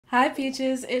Hi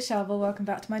peaches, it's Shaaba, welcome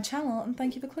back to my channel and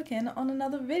thank you for clicking on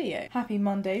another video. Happy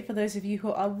Monday. For those of you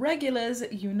who are regulars,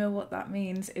 you know what that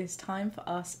means. It's time for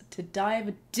us to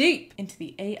dive deep into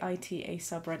the AITA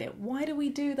subreddit. Why do we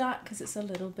do that? Because it's a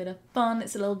little bit of fun,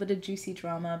 it's a little bit of juicy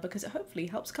drama, because it hopefully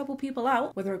helps a couple people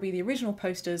out, whether it be the original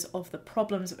posters of the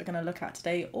problems that we're going to look at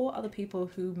today or other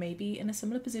people who may be in a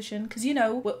similar position, because you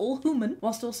know, we're all human,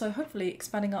 whilst also hopefully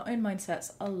expanding our own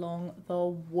mindsets along the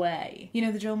way. You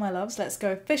know the drill, my loves, let's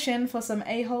go fishing for some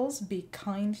a-holes. Be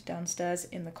kind downstairs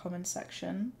in the comments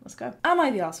section. Let's go. Am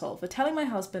I the asshole for telling my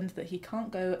husband that he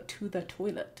can't go to the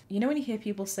toilet? You know when you hear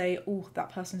people say, oh, that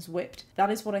person's whipped?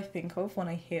 That is what I think of when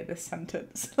I hear this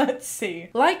sentence. Let's see.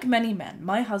 Like many men,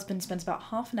 my husband spends about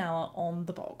half an hour on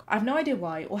the bog. I have no idea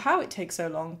why or how it takes so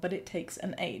long, but it takes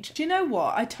an age. Do you know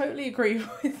what? I totally agree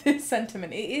with this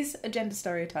sentiment. It is a gender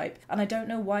stereotype, and I don't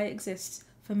know why it exists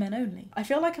for men only. I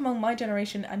feel like among my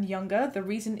generation and younger, the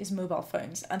reason is mobile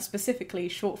phones, and specifically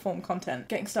short form content.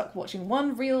 Getting stuck watching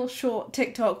one reel, short,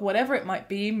 TikTok, whatever it might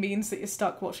be, means that you're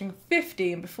stuck watching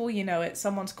 50 and before you know it,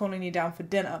 someone's calling you down for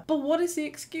dinner. But what is the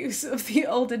excuse of the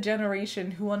older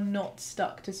generation who are not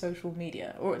stuck to social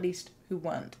media, or at least who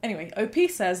weren't? Anyway, OP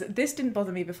says, this didn't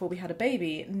bother me before we had a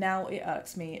baby, now it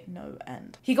irks me no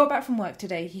end. He got back from work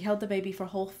today, he held the baby for a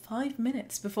whole 5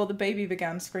 minutes before the baby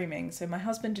began screaming, so my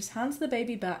husband just hands the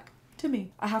baby back to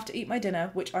me. I have to eat my dinner,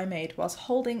 which I made whilst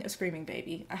holding a screaming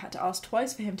baby. I had to ask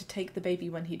twice for him to take the baby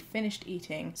when he'd finished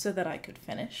eating so that I could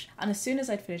finish. And as soon as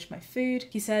I'd finished my food,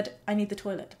 he said, I need the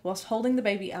toilet, whilst holding the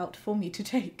baby out for me to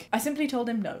take. I simply told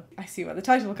him no. I see where the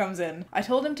title comes in. I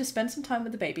told him to spend some time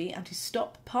with the baby and to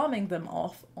stop palming them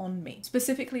off on me.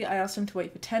 Specifically, I asked him to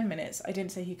wait for 10 minutes. I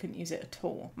didn't say he couldn't use it at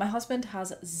all. My husband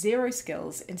has zero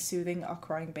skills in soothing our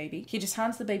crying baby. He just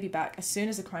hands the baby back as soon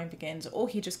as the crying begins, or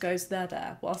he just goes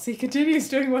there, whilst he continues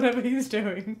doing whatever he's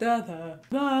doing. There.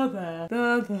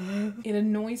 It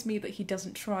annoys me that he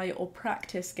doesn't try or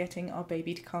practice getting our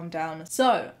baby to calm down.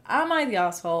 So, am I the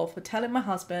asshole for telling my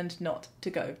husband not to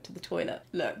go to the toilet?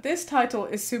 Look, this title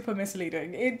is super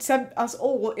misleading. It sent us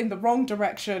all in the wrong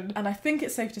direction, and I think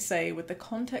it's safe to say with the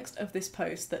context of this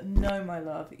post that no, my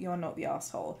love, you're not the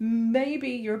asshole. Maybe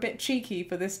you're a bit cheeky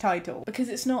for this title, because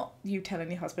it's not you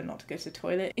telling your husband not to go to the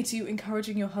toilet, it's you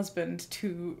encouraging your husband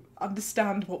to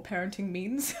understand what parenting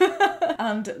means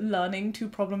and learning to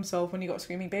problem solve when you got a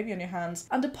screaming baby on your hands,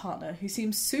 and a partner who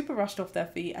seems super rushed off their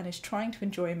feet and is trying to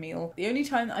enjoy a meal. The only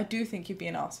time I do think you'd be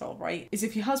an arsehole, right, is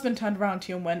if your husband turned around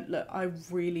to you and went, look, I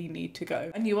really need to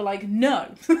go, and you were like,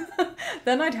 no.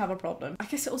 Then I'd have a problem. I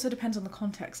guess it also depends on the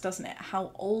context, doesn't it?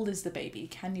 How old is the baby?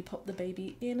 Can you put the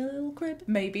baby in a little crib?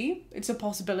 Maybe it's a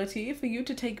possibility for you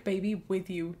to take baby with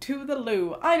you to the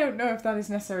loo. I don't know if that is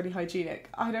necessarily hygienic.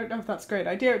 I don't know if that's a great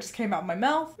idea. It just came out of my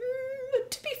mouth.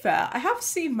 To be fair, I have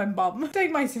seen my mum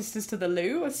take my sisters to the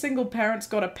loo. A single parent's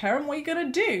got a parent, what are you gonna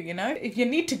do, you know? If you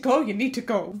need to go, you need to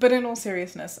go. But in all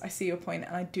seriousness, I see your point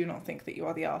and I do not think that you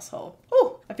are the asshole.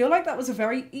 Oh, I feel like that was a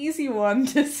very easy one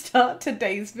to start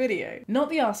today's video. Not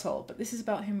the asshole, but this is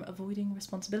about him avoiding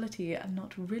responsibility and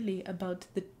not really about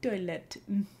the toilet.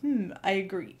 I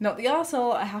agree. Not the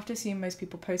asshole. I have to assume most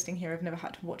people posting here have never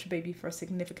had to watch a baby for a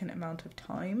significant amount of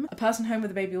time. A person home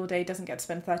with a baby all day doesn't get to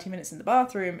spend 30 minutes in the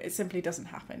bathroom. It simply doesn't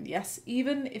happen. Yes,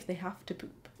 even if they have to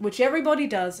poop, which everybody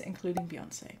does, including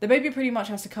Beyonce. The baby pretty much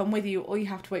has to come with you, or you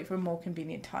have to wait for a more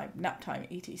convenient time, nap time,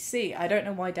 etc. I don't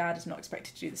know why dad is not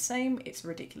expected to do the same. It's a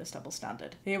ridiculous double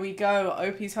standard. Here we go.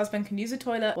 OP's husband can use a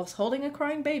toilet whilst holding a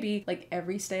crying baby, like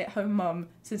every stay-at-home mum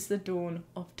since the dawn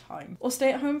of time. Or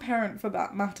stay-at-home parent for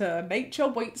that matter. Nature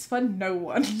waits for no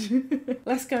one.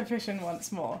 Let's go fishing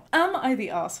once more. Am I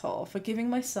the asshole for giving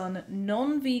my son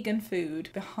non-vegan food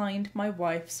behind my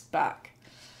wife's back?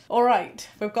 Alright,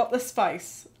 we've got the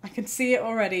spice. I can see it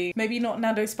already. Maybe not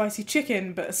Nando's spicy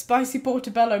chicken, but a spicy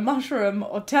portobello mushroom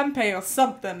or tempeh or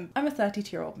something. I'm a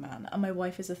 32-year-old man and my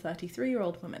wife is a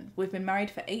 33-year-old woman. We've been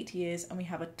married for 8 years and we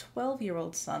have a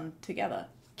 12-year-old son together.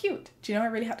 Cute. Do you know I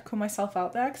really had to call myself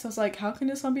out there? Because I was like, how can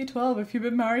your son be 12 if you've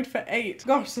been married for 8?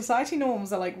 Gosh, society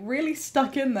norms are like really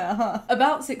stuck in there, huh?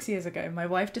 About 6 years ago, my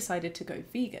wife decided to go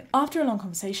vegan. After a long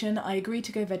conversation, I agreed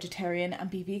to go vegetarian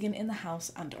and be vegan in the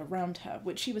house and around her,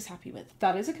 which she was happy with.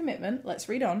 That is a commitment. Let's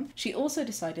read on. She also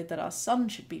decided that our son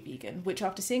should be vegan, which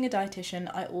after seeing a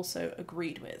dietitian, I also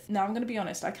agreed with. Now, I'm going to be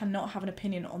honest, I cannot have an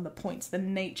opinion on the points, the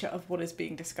nature of what is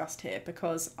being discussed here,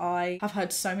 because I have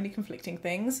heard so many conflicting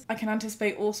things. I can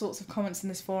anticipate all sorts of comments in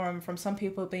this forum from some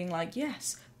people being like,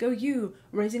 yes, go you,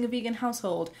 raising a vegan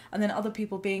household, and then other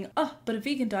people being, oh, but a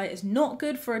vegan diet is not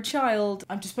good for a child.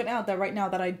 I'm just putting out there right now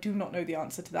that I do not know the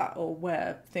answer to that or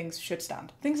where things should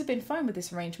stand. Things have been fine with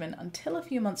this arrangement until a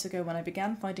few months ago when I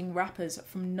began finding wrappers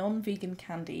from non-vegan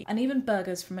candy and even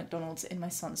burgers from McDonald's in my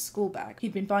son's school bag.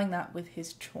 He'd been buying that with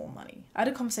his chore money. I had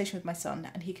a conversation with my son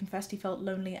and he confessed he felt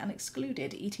lonely and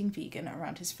excluded eating vegan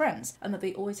around his friends and that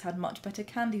they always had much better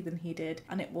candy than he did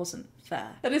and it wasn't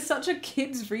fair. That is such a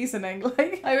kid's reasoning.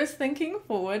 Like, I was thinking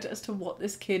forward as to what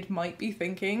this kid might be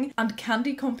thinking and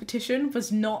candy competition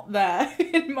was not there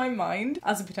in my mind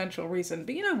as a potential reason.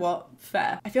 But you know what?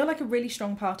 Fair. I feel like a really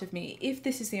strong part of me, if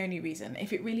this is the only reason,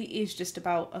 if it really is just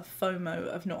about a FOMO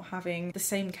of not having the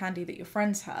same candy that your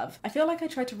friends have, I feel like I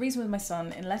tried to reason with my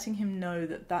son in letting him know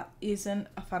that that isn't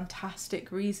a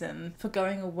fantastic reason for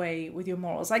going away with your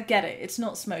morals. I get it. It's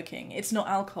not smoking. It's not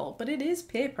alcohol, but it is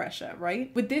peer pressure,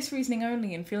 right? With this reasoning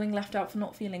only and feeling left out for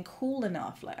not feeling cool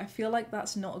enough, like I feel like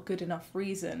that's not a good enough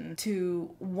reason to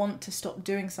want to stop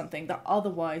doing something that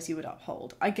otherwise you would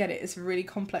uphold. I get it. It's a really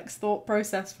complex thought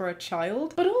process for a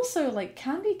child, but also like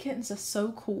candy kittens are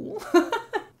so cool.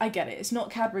 I get it. It's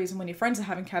not Cadbury's, and when your friends are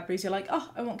having Cadbury's, you're like,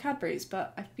 oh, I want Cadbury's.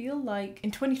 But I feel like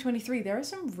in 2023, there are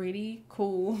some really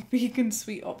cool vegan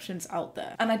sweet options out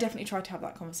there. And I definitely tried to have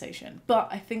that conversation. But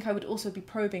I think I would also be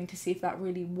probing to see if that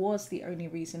really was the only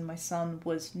reason my son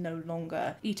was no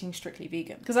longer eating strictly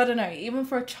vegan. Because I don't know, even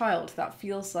for a child, that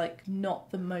feels like not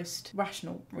the most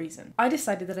rational reason. I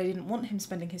decided that I didn't want him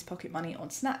spending his pocket money on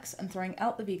snacks and throwing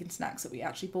out the vegan snacks that we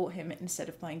actually bought him instead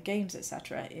of buying games,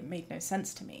 etc. It made no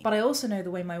sense to me. But I also know the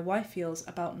way my wife feels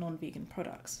about non-vegan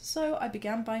products. So I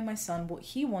began buying my son what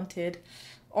he wanted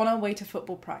on our way to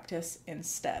football practice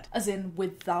instead. As in,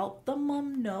 without the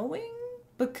mum knowing?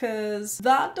 Because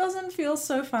that doesn't feel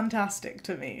so fantastic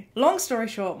to me. Long story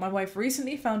short, my wife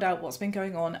recently found out what's been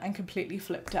going on and completely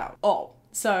flipped out.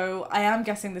 So I am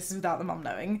guessing this is without the mum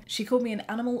knowing. She called me an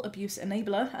animal abuse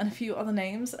enabler and a few other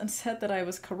names and said that I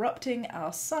was corrupting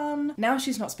our son. Now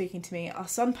she's not speaking to me. Our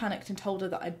son panicked and told her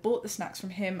that I'd bought the snacks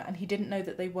from him and he didn't know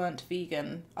that they weren't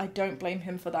vegan. I don't blame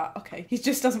him for that. Okay, he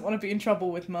just doesn't want to be in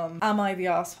trouble with mum. Am I the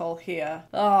asshole here?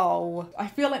 Oh, I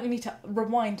feel like we need to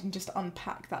rewind and just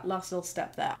unpack that last little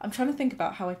step there. I'm trying to think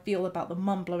about how I feel about the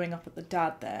mum blowing up at the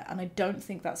dad there, and I don't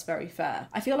think that's very fair.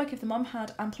 I feel like if the mum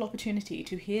had ample opportunity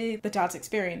to hear the dad's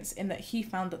experience in that he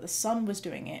found that the son was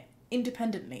doing it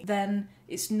independently, then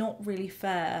it's not really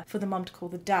fair for the mum to call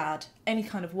the dad any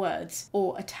kind of words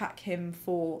or attack him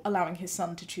for allowing his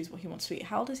son to choose what he wants to eat.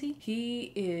 How old is he?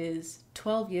 He is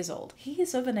 12 years old. He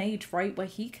is of an age, right, where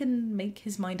he can make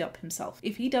his mind up himself.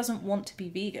 If he doesn't want to be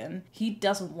vegan, he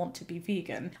doesn't want to be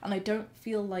vegan. And I don't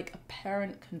feel like a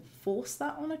parent can force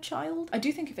that on a child. I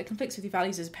do think if it conflicts with your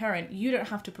values as a parent, you don't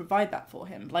have to provide that for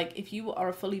him. Like, if you are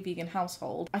a fully vegan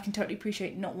household, I can totally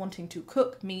appreciate not wanting to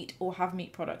cook meat or have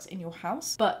meat products in your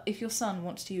house. But if your son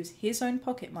wants to use his own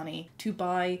pocket money to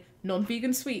buy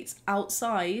non-vegan sweets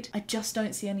outside, I just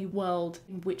don't see any world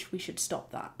in which we should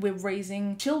stop that. We're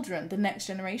raising children, the next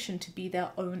generation, to be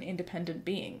their own independent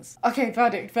beings. Okay,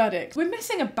 verdict. We're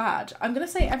missing a badge. I'm gonna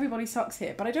say everybody sucks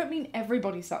here, but I don't mean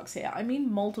everybody sucks here. I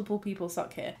mean multiple people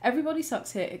suck here. Everybody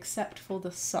sucks here except for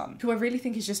the son, who I really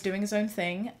think is just doing his own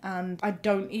thing, and I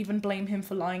don't even blame him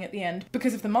for lying at the end,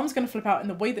 because if the mum's gonna flip out in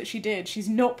the way that she did, she's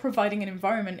not providing an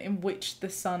environment in which the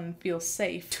son feels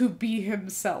safe to be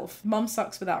himself. Mum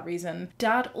sucks for that reason.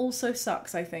 Dad also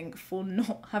sucks, I think, for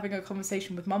not having a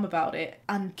conversation with mum about it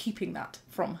and keeping that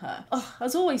from her.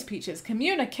 As always, Peaches,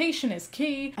 communication is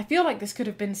key. I feel like this could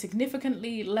have been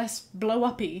significantly less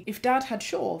blow-uppy if Dad had,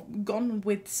 sure, gone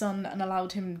with son and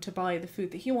allowed him to buy the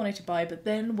food that he wanted to buy, but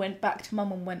then went back to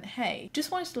mum and went, hey, just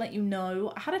wanted to let you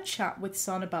know, I had a chat with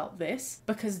son about this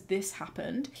because this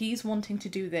happened. He's wanting to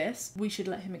do this. We should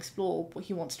let him explore what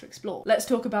he wants to explore. Let's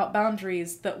talk about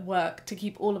boundaries that work to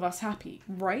keep all of us happy,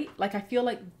 right? Like, I feel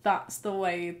like that's the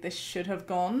way this should have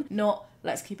gone, not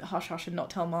let's keep it hush-hush and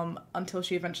not tell mum until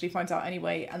she eventually finds out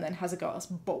anyway and then has a go at us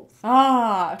both.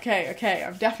 Okay.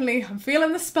 I'm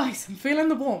feeling the spice. I'm feeling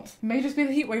the warmth. It may just be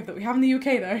the heat wave that we have in the UK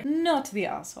though. Not the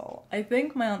asshole. I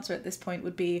think my answer at this point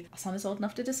would be, our son is old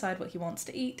enough to decide what he wants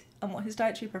to eat and what his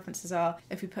dietary preferences are.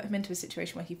 If we put him into a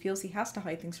situation where he feels he has to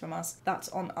hide things from us, that's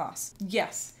on us.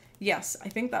 Yes, I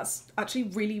think that's actually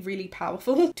really, really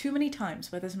powerful. Too many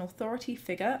times where there's an authority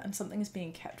figure and something is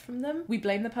being kept from them, we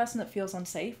blame the person that feels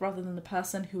unsafe rather than the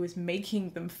person who is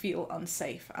making them feel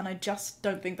unsafe. And I just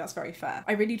don't think that's very fair.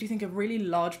 I really do think a really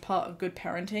large part of good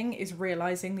parenting is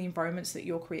realizing the environments that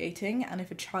you're creating. And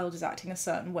if a child is acting a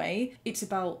certain way, it's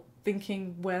about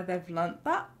thinking where they've learnt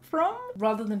that from,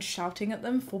 rather than shouting at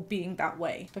them for being that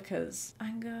way, because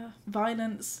anger,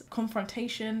 violence,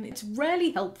 confrontation, it's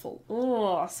rarely helpful.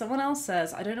 Oh, someone else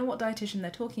says, I don't know what dietitian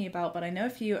they're talking about, but I know a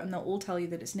few and they'll all tell you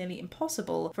that it's nearly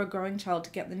impossible for a growing child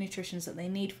to get the nutrition that they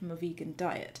need from a vegan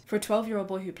diet. For a 12-year-old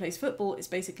boy who plays football, it's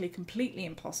basically completely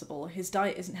impossible. His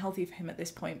diet isn't healthy for him at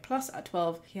this point, plus at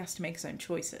 12 he has to make his own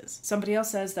choices. Somebody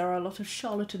else says there are a lot of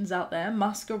charlatans out there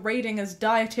masquerading as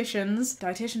dietitians.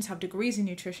 Dietitians have degrees in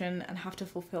nutrition and have to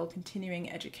fulfill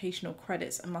continuing educational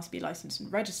credits and must be licensed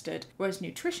and registered, whereas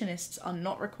nutritionists are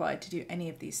not required to do any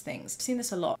of these things. I've seen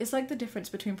this a lot. It's like the difference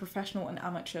between professional and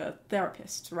amateur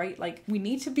therapists, right? Like, we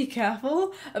need to be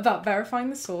careful about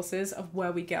verifying the sources of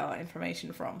where we get our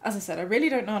information from. As I said, I really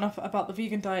don't know enough about the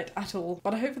vegan diet at all,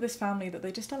 but I hope for this family that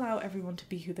they just allow everyone to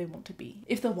be who they want to be.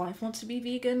 If the wife wants to be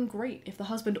vegan, great. If the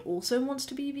husband also wants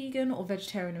to be vegan or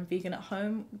vegetarian and vegan at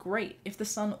home, great. If the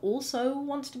son also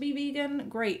wants to be vegan,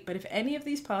 great. But if any of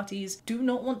these parties do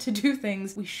not want to do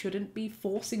things, we shouldn't be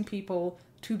forcing people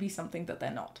to be something that they're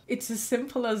not. It's as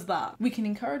simple as that. We can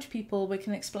encourage people, we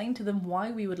can explain to them why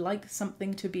we would like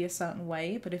something to be a certain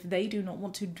way, but if they do not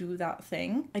want to do that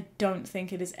thing, I don't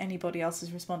think it is anybody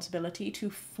else's responsibility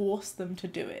to force them to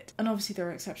do it. And obviously there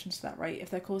are exceptions to that, right? If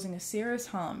they're causing a serious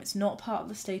harm, it's not part of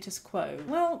the status quo.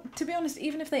 Well, to be honest,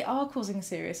 even if they are causing a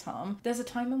serious harm, there's a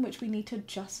time in which we need to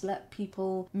just let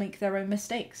people make their own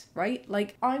mistakes, right?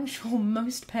 Like, I'm sure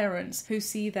most parents who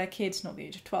see their kids, not the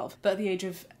age of 12, but at the age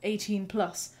of 18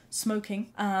 plus, smoking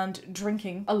and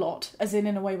drinking a lot, as in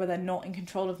a way where they're not in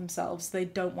control of themselves, they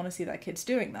don't want to see their kids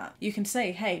doing that. You can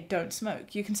say, hey, don't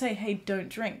smoke. You can say, hey, don't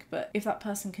drink. But if that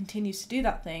person continues to do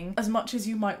that thing, as much as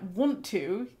you might want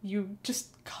to, you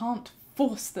just can't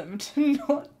force them to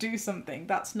not do something.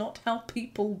 That's not how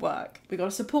people work. We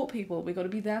gotta support people. We gotta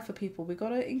be there for people. We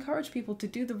gotta encourage people to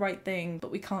do the right thing,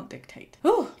 but we can't dictate.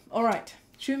 Oh, all right.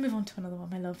 Should we move on to another one,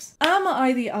 my loves? Am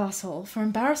I the arsehole for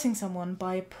embarrassing someone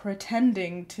by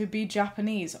pretending to be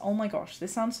Japanese? Oh my gosh,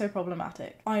 this sounds so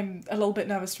problematic. I'm a little bit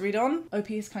nervous to read on. OP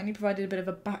has kindly provided a bit of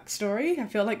a backstory. I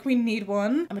feel like we need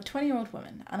one. I'm a 20-year-old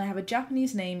woman, and I have a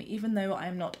Japanese name even though I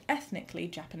am not ethnically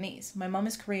Japanese. My mum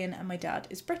is Korean and my dad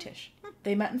is British.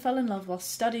 They met and fell in love while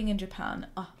studying in Japan,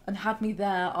 and had me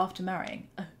there after marrying.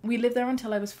 We lived there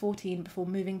until I was 14 before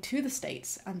moving to the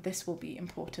States, and this will be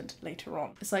important later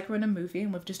on. It's like we're in a movie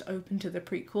and we've just opened to the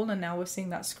prequel and now we're seeing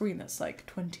that screen that's like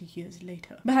 20 years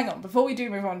later. But hang on, before we do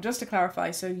move on, just to clarify,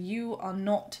 so you are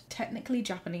not technically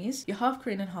Japanese, you're half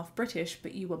Korean and half British,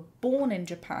 but you were born in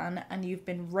Japan and you've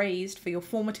been raised for your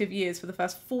formative years, for the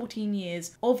first 14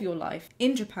 years of your life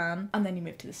in Japan, and then you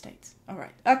moved to the States.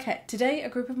 Alright. Okay, today a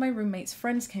group of my roommate's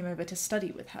friends came over to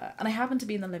study with her, and I happened to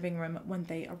be in the living room when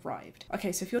they arrived.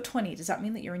 Okay, so if you're 20, does that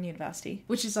mean that you're in university?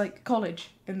 Which is like college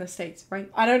in the States, right?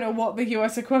 I don't know what the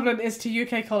US equivalent is to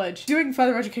UK college. Doing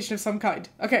further education of some kind.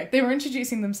 Okay, they were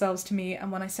introducing themselves to me, and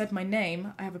when I said my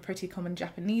name, I have a pretty common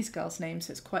Japanese girl's name,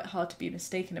 so it's quite hard to be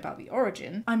mistaken about the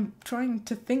origin. I'm trying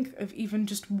to think of even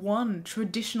just one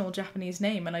traditional Japanese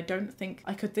name, and I don't think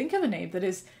I could think of a name that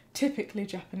is typically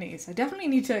Japanese. I definitely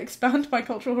need to expand my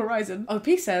cultural horizon. OP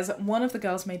says one of the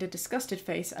girls made a disgusted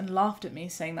face and laughed at me,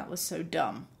 saying that was so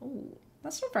dumb. Ooh.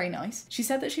 That's not very nice. She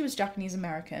said that she was Japanese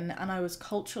American and I was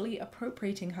culturally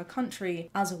appropriating her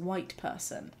country as a white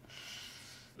person.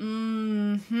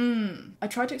 I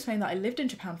tried to explain that I lived in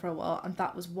Japan for a while and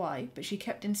that was why, but she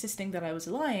kept insisting that I was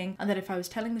lying and that if I was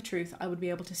telling the truth, I would be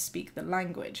able to speak the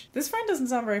language. This friend doesn't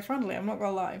sound very friendly, I'm not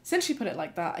gonna lie. Since she put it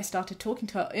like that, I started talking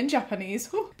to her in Japanese,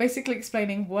 basically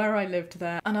explaining where I lived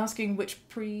there and asking which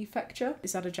prefecture,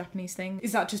 is that a Japanese thing?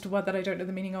 Is that just a word that I don't know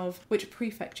the meaning of? Which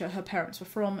prefecture her parents were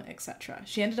from, etc.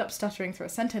 She ended up stuttering through a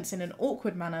sentence in an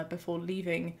awkward manner before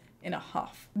leaving in a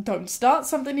huff. Don't start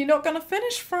something you're not gonna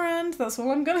finish, friend. That's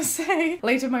all I'm gonna say.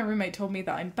 Later, my roommate told me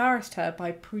that I embarrassed her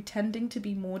by pretending to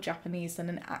be more Japanese than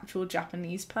an actual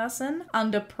Japanese person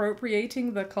and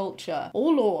appropriating the culture. Oh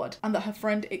lord. And that her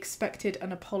friend expected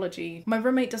an apology. My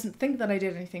roommate doesn't think that I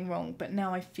did anything wrong, but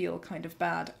now I feel kind of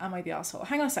bad. Am I the asshole?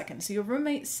 Hang on a second. So your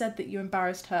roommate said that you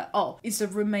embarrassed her. Oh, is the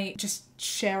roommate just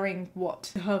sharing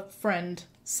what her friend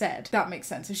said? That makes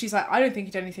sense. So she's like, I don't think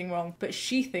you did anything wrong, but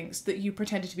she thinks that you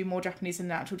pretended to be more Japanese than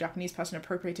an actual Japanese person,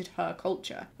 appropriated her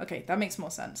culture. Okay, that makes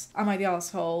more sense. Am I the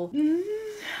asshole?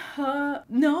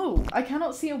 No. I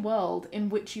cannot see a world in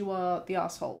which you are the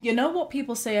asshole. You know what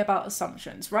people say about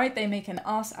assumptions, right? They make an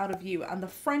ass out of you, and the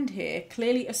friend here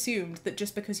clearly assumed that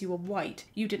just because you were white,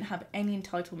 you didn't have any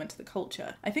entitlement to the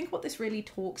culture. I think what this really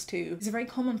talks to is a very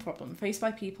common problem faced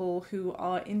by people who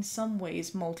are in some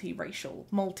ways multiracial,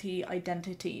 multi-identity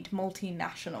multi-entityed,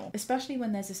 multinational, especially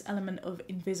when there's this element of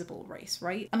invisible race,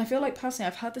 right? And I feel like personally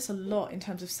I've heard this a lot in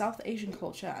terms of South Asian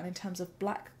culture and in terms of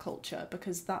black culture,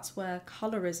 because that's where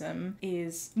colorism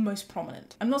is most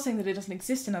prominent. I'm not saying that it doesn't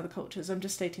exist in other cultures, I'm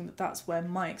just stating that that's where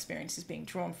my experience is being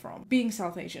drawn from. Being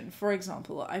South Asian, for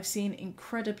example, I've seen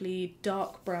incredibly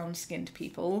dark brown skinned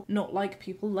people not like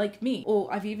people like me,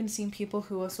 or I've even seen people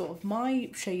who are sort of my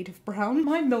shade of brown,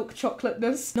 my milk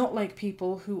chocolateness, not like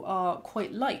people who are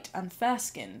quite light and fair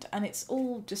skinned, and it's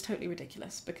all just totally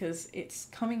ridiculous because it's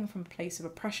coming from a place of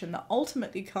oppression that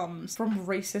ultimately comes from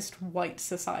racist white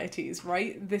societies,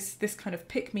 right? This kind of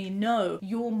pick me, no,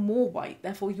 you're more white,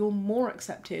 therefore you're more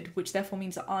accepted, which therefore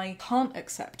means that I can't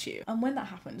accept you. And when that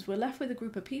happens, we're left with a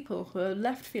group of people who are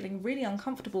left feeling really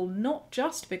uncomfortable, not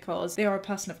just because they are a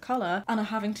person of colour and are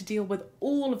having to deal with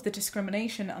all of the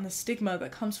discrimination and the stigma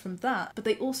that comes from that, but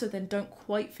they also then don't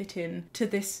quite fit in to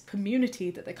this community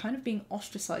that they're kind of being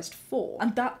ostracised for.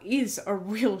 And that is a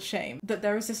real shame, that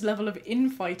there is this level of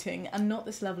infighting and not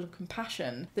this level of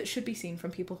compassion that should be seen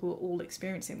from people who are all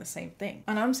experiencing the same thing.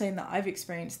 And I'm saying that I've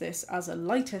experienced this as a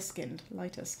lighter skinned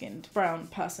brown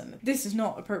person. This is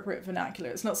not appropriate vernacular.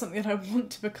 It's not something that I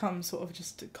want to become sort of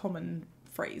just a common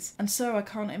phrase. And so I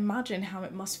can't imagine how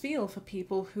it must feel for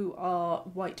people who are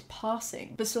white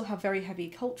passing, but still have very heavy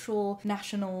cultural,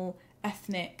 national,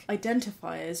 ethnic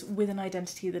identifiers with an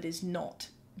identity that is not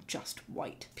just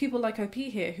white. People like OP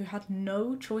here who had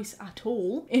no choice at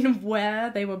all in where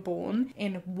they were born,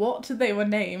 in what they were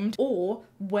named, or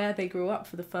where they grew up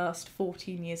for the first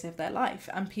 14 years of their life.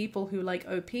 And people who, like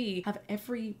OP, have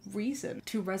every reason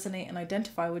to resonate and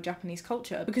identify with Japanese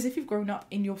culture, because if you've grown up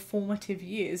in your formative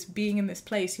years being in this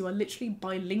place, you are literally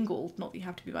bilingual. Not that you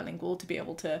have to be bilingual to be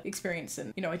able to experience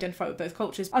and, identify with both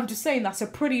cultures. I'm just saying that's a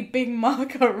pretty big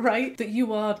marker, right? That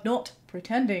you are not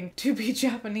pretending to be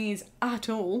Japanese at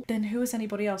all, then who is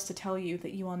anybody else to tell you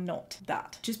that you are not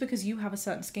that? Just because you have a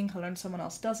certain skin colour and someone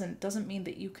else doesn't mean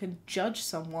that you can judge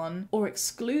someone or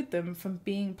exclude them from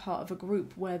being part of a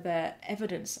group where their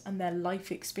evidence and their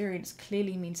life experience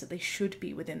clearly means that they should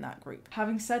be within that group.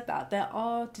 Having said that, there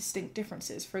are distinct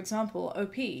differences. For example,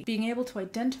 OP, being able to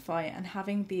identify and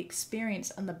having the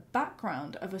experience and the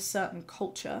background of a certain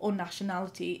culture or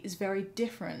nationality is very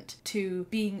different to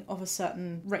being of a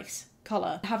certain race,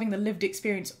 colour, having the lived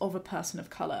experience of a person of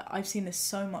colour. I've seen this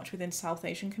so much within South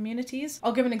Asian communities.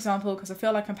 I'll give an example because I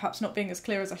feel like I'm perhaps not being as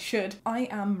clear as I should. I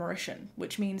am Mauritian,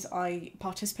 which means I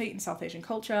participate in South Asian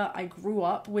culture. I grew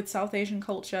up with South Asian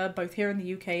culture, both here in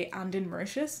the UK and in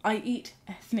Mauritius. I eat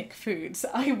ethnic foods.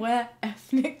 I wear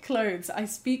ethnic clothes. I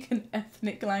speak an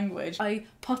ethnic language. I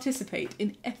participate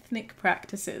in ethnic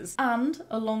practices. And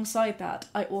alongside that,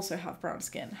 I also have brown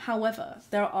skin. However,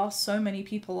 there are so many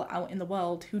people out in the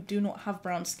world who do not have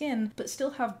brown skin, but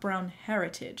still have brown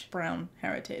heritage,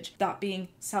 that being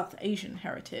South Asian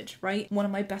heritage, right? One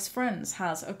of my best friends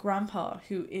has a grandpa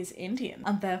who is Indian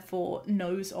and therefore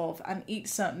knows of and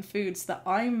eats certain foods that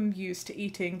I'm used to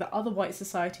eating that other white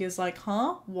society is like,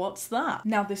 huh? What's that?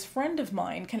 Now, this friend of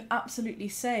mine can absolutely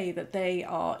say that they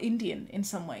are Indian in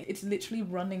some way. It's literally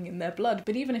running in their blood.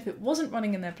 But even if it wasn't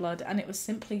running in their blood and it was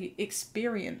simply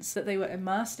experience that they were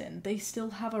immersed in, they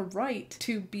still have a right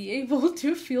to be able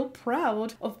to feel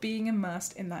proud of being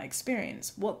immersed in that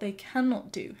experience. What they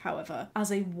cannot do, however,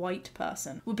 as a white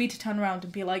person, would be to turn around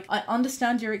and be like, I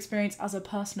understand your experience as a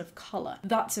person of colour.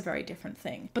 That's a very different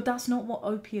thing. But that's not what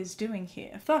OP is doing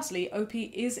here. Firstly, OP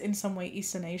is in some way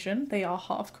Eastern Asian. They are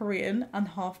half Korean and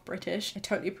half British. I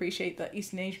totally appreciate that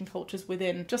Eastern Asian cultures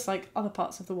within, just like other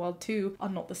parts of the world too, are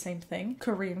not the same thing.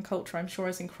 Korean culture, I'm sure,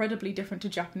 is incredibly different to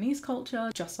Japanese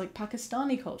culture, just like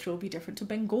Pakistani culture will be different to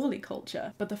Bengali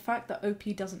culture. But the fact that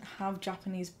OP doesn't have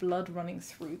Japanese blood running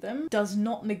through them does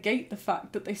not negate the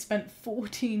fact that they spent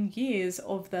 14 years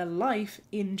of their life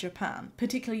in Japan,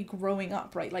 particularly growing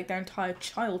up, right, like their entire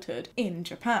childhood in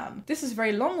Japan. This is a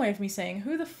very long way of me saying,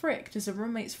 who the frick does a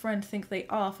roommate's friend think they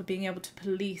are for being able to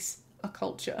police a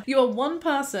culture? You are one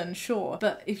person, sure,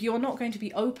 but if you're not going to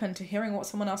be open to hearing what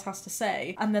someone else has to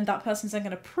say, and then that person's then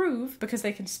going to prove because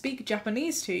they can speak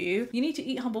Japanese to you, you need to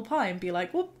eat humble pie and be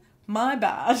like, whoop, my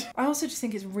bad. I also just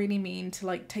think it's really mean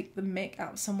to take the mick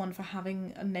out of someone for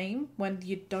having a name when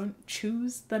you don't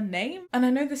choose the name. And I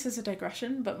know this is a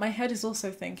digression, but my head is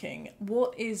also thinking,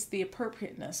 what is the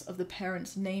appropriateness of the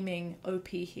parents naming OP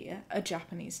here a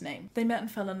Japanese name? They met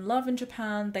and fell in love in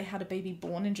Japan, they had a baby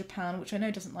born in Japan, which I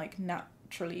know doesn't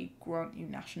naturally grant you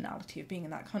nationality of being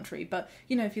in that country. But,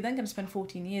 you know, if you're then going to spend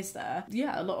 14 years there,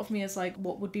 yeah, a lot of me is like,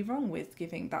 what would be wrong with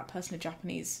giving that person a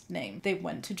Japanese name? They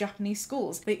went to Japanese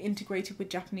schools. They integrated with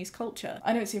Japanese culture.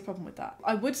 I don't see a problem with that.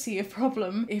 I would see a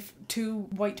problem if two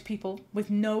white people with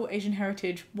no Asian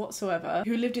heritage whatsoever,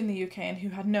 who lived in the UK and who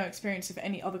had no experience of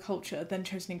any other culture, then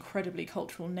chose an incredibly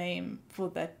cultural name for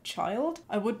their child.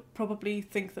 I would probably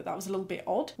think that that was a little bit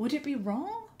odd. Would it be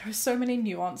wrong? There are so many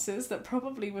nuances that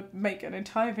probably would make an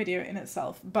entire video in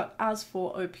itself, but as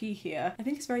for OP here, I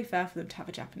think it's very fair for them to have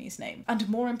a Japanese name. And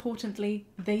more importantly,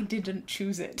 they didn't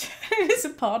choose it. It is a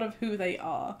part of who they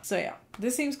are. So yeah,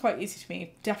 this seems quite easy to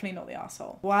me. Definitely not the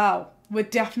asshole. Wow, we're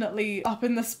definitely up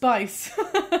in the spice.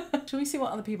 Shall we see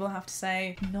what other people have to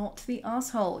say? Not the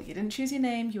asshole. You didn't choose your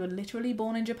name. You were literally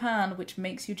born in Japan, which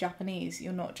makes you Japanese.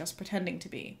 You're not just pretending to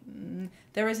be.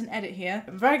 There is an edit here.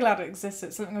 I'm very glad it exists.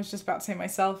 It's something I was just about to say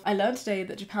myself. I learned today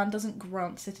that Japan doesn't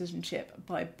grant citizenship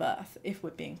by birth, if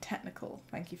we're being technical.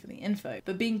 Thank you for the info.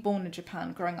 But being born in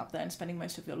Japan, growing up there and spending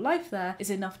most of your life there is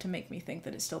enough to make me think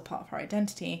that it's still part of her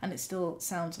identity, and it still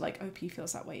sounds like OP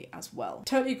feels that way as well.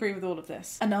 Totally agree with all of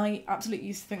this. And I absolutely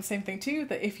used to think the same thing too,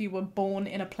 that if you were born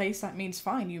in a place, that means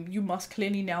fine, you must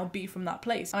clearly now be from that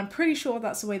place. And I'm pretty sure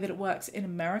that's the way that it works in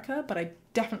America, but I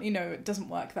definitely know it doesn't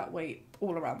work that way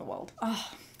all around the world.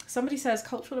 Somebody says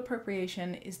cultural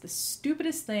appropriation is the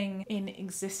stupidest thing in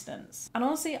existence. And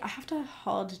honestly, I have to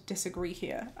hard disagree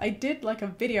here. I did like a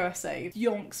video essay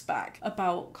yonks back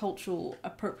about cultural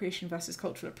appropriation versus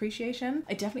cultural appreciation.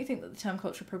 I definitely think that the term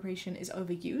cultural appropriation is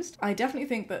overused. I definitely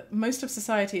think that most of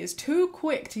society is too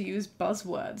quick to use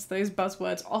buzzwords. Those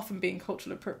buzzwords often being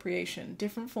cultural appropriation,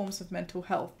 different forms of mental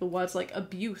health, the words like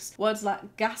abuse, words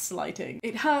like gaslighting.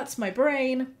 It hurts my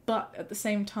brain, but at the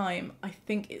same time, I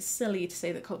think it's silly to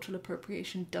say that cultural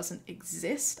appropriation doesn't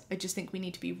exist. I just think we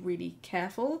need to be really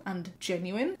careful and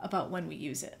genuine about when we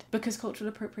use it, because cultural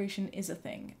appropriation is a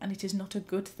thing and it is not a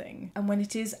good thing. And when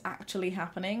it is actually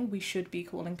happening, we should be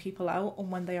calling people out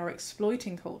on when they are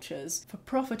exploiting cultures for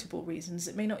profitable reasons.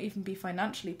 It may not even be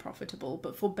financially profitable,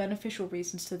 but for beneficial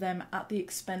reasons to them at the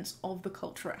expense of the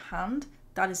culture at hand.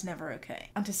 That is never okay.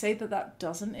 And to say that that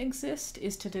doesn't exist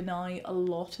is to deny a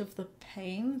lot of the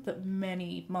pain that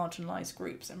many marginalised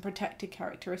groups and protected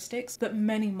characteristics that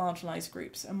many marginalised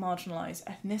groups and marginalised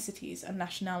ethnicities and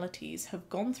nationalities have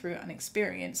gone through and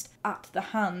experienced at the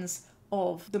hands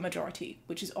of the majority,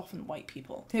 which is often white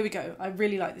people. Here we go. I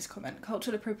really like this comment.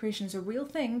 Cultural appropriation is a real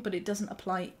thing, but it doesn't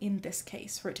apply in this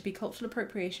case. For it to be cultural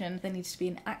appropriation, there needs to be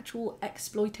an actual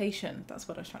exploitation, that's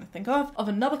what I was trying to think of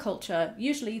another culture,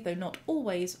 usually, though not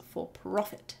always, for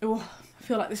profit. Ooh, I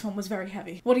feel like this one was very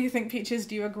heavy. What do you think, Peaches?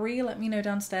 Do you agree? Let me know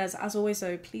downstairs. As always,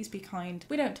 though, please be kind.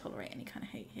 We don't tolerate any kind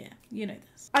of hate here. You know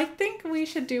this. I think we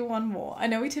should do one more. I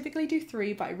know we typically do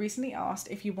 3, but I recently asked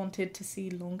if you wanted to see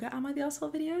longer Am I the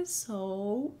Asshole videos, so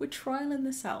we're trialing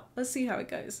this out. Let's see how it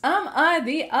goes. Am I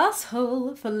the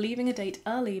asshole for leaving a date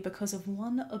early because of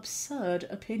one absurd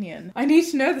opinion? I need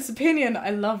to know this opinion. I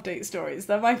love date stories.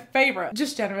 They're my favourite.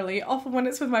 Just generally. Often when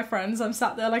it's with my friends, I'm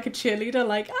sat there like a cheerleader,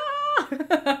 like, ah!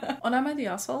 On Am I the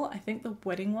Asshole, I think the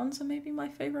wedding ones are maybe my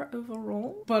favourite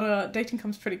overall, but dating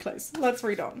comes pretty close. Let's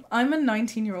read on. I'm a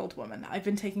 19-year-old woman. I've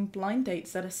been taking blind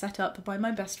dates that are set up by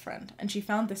my best friend, and she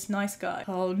found this nice guy.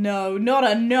 Oh no, not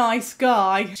a nice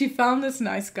guy! She found this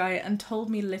nice guy and told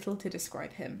me little to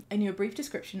describe him. I knew a brief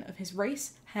description of his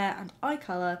race, hair and eye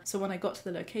colour, so when I got to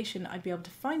the location I'd be able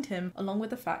to find him, along with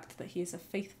the fact that he is a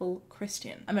faithful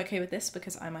Christian. I'm okay with this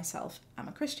because I myself am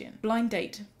a Christian. Blind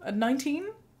date. At 19?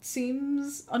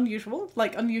 Seems unusual,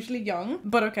 like unusually young,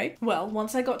 but okay. Well,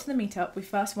 once I got to the meetup, we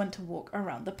first went to walk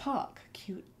around the park.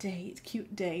 Cute date,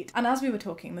 cute date. And as we were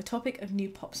talking, the topic of new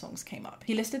pop songs came up.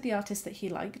 He listed the artists that he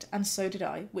liked, and so did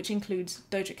I, which includes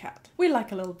Doja Cat. We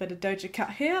like a little bit of Doja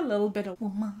Cat here, a little bit of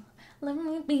woman. Let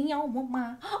me be your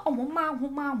woman, oh woman,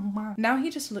 woman, woman. Now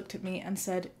he just looked at me and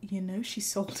said, you know she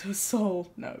sold her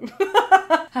soul. No.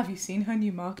 Have you seen her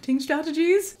new marketing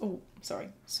strategies? Oh, sorry,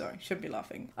 shouldn't be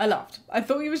laughing. I laughed. I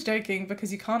thought he was joking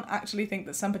because you can't actually think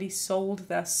that somebody sold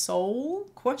their soul? ?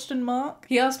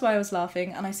 He asked why I was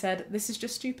laughing and I said, this is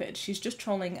just stupid. She's just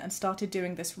trolling and started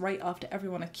doing this right after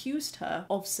everyone accused her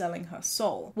of selling her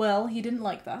soul. Well, he didn't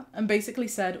like that and basically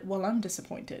said, well, I'm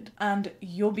disappointed and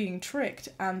you're being tricked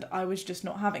and I was just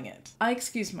not having it. I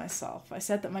excused myself. I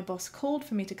said that my boss called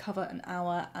for me to cover an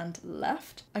hour and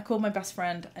left. I called my best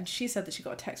friend and she said that she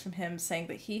got a text from him saying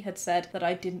that he had said that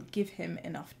I didn't give him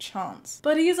enough chance.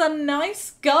 But he's a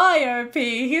nice guy, OP.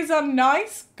 He's a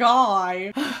nice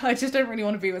guy. I just don't really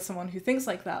want to be with someone who thinks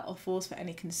like that or falls for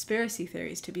any conspiracy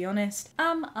theories, to be honest.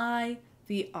 Am I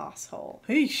the asshole.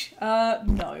 Eesh.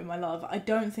 No, my love, I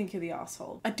don't think you're the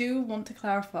asshole. I do want to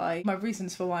clarify my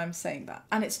reasons for why I'm saying that.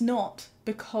 And it's not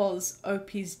because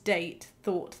OP's date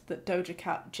thought that Doja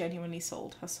Cat genuinely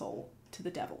sold her soul to the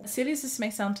devil. As silly as this may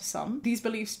sound to some, these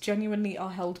beliefs genuinely are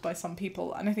held by some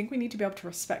people, and I think we need to be able to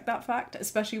respect that fact,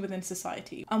 especially within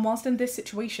society. And whilst in this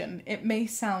situation, it may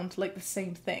sound like the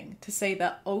same thing to say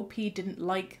that OP didn't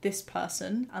like this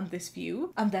person and this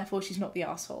view, and therefore she's not the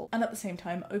asshole. And at the same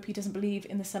time, OP doesn't believe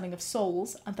in the selling of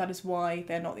souls, and that is why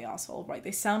they're not the asshole, right?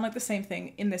 They sound like the same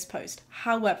thing in this post.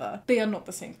 However, they are not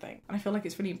the same thing. And I feel like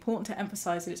it's really important to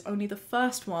emphasize that it's only the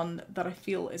first one that I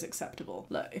feel is acceptable.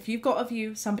 Look, if you've got a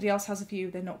view, somebody else has a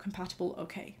view, they're not compatible,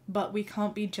 okay. But we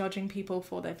can't be judging people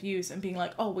for their views and being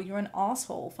like, oh, well, you're an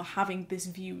asshole for having this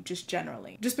view just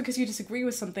generally. Just because you disagree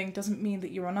with something doesn't mean that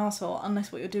you're an asshole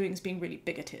unless what you're doing is being really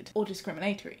bigoted or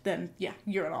discriminatory. Then, yeah,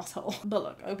 you're an asshole. But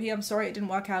look, OP, I'm sorry it didn't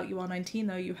work out. You are 19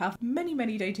 though. You have many,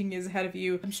 many dating years ahead of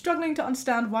you. I'm struggling to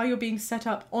understand why you're being set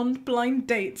up on blind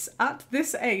dates at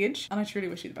this age, and I truly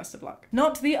wish you the best of luck.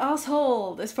 Not the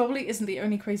asshole! This probably isn't the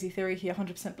only crazy theory he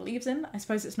 100% believes in. I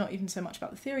suppose it's not even so much about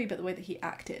the theory, but the way that he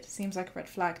acted seems like a red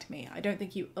flag to me. I don't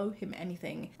think you owe him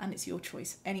anything, and it's your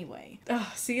choice anyway. Ugh,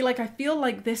 see, like, I feel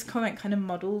like this comment kind of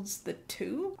muddles the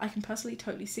two. I can personally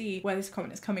totally see where this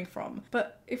comment is coming from,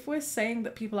 but if we're saying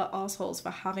that people are assholes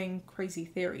for having crazy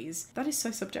theories, that is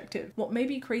so subjective. What may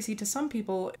be crazy to some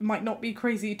people might not be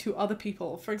crazy to other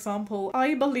people. For example,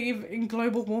 I believe in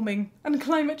global warming and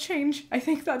climate change. I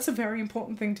think that's a very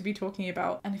important thing to be talking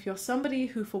about. And if you're somebody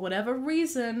who, for whatever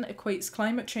reason, equates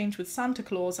climate change with Santa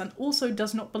Claus and also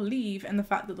does not believe in the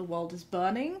fact that the world is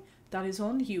burning, that is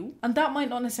on you. And that might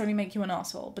not necessarily make you an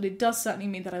asshole, but it does certainly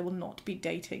mean that I will not be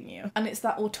dating you. And it's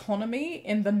that autonomy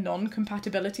in the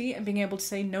non-compatibility and being able to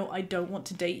say, no, I don't want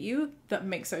to date you, that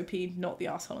makes OP not the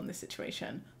asshole in this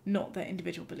situation, not their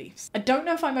individual beliefs. I don't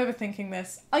know if I'm overthinking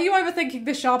this. Are you overthinking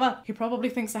this, Shaaba? He probably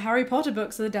thinks the Harry Potter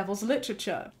books are the devil's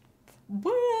literature.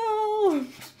 Well,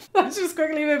 let's just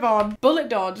quickly move on. Bullet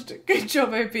dodged. Good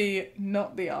job, OP.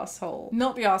 Not the asshole.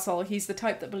 Not the asshole. He's the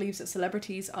type that believes that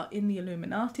celebrities are in the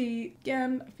Illuminati.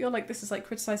 Again, I feel like this is like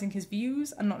criticizing his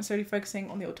views and not necessarily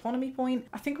focusing on the autonomy point.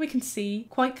 I think we can see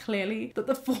quite clearly that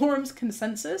the forum's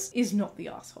consensus is not the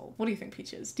asshole. What do you think,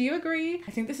 Peaches? Do you agree?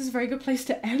 I think this is a very good place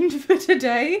to end for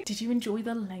today. Did you enjoy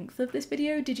the length of this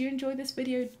video? Did you enjoy this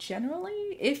video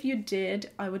generally? If you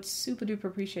did, I would super duper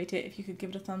appreciate it if you could give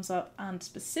it a thumbs up, and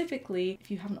specifically, if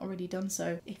you haven't already done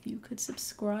so, if you could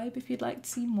subscribe if you'd like to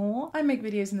see more. I make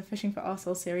videos in the Fishing for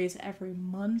Arsehole series every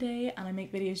Monday, and I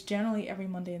make videos generally every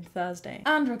Monday and Thursday.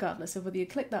 And regardless of whether you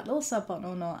click that little sub button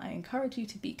or not, I encourage you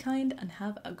to be kind and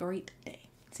have a great day.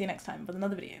 See you next time with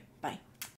another video. Bye.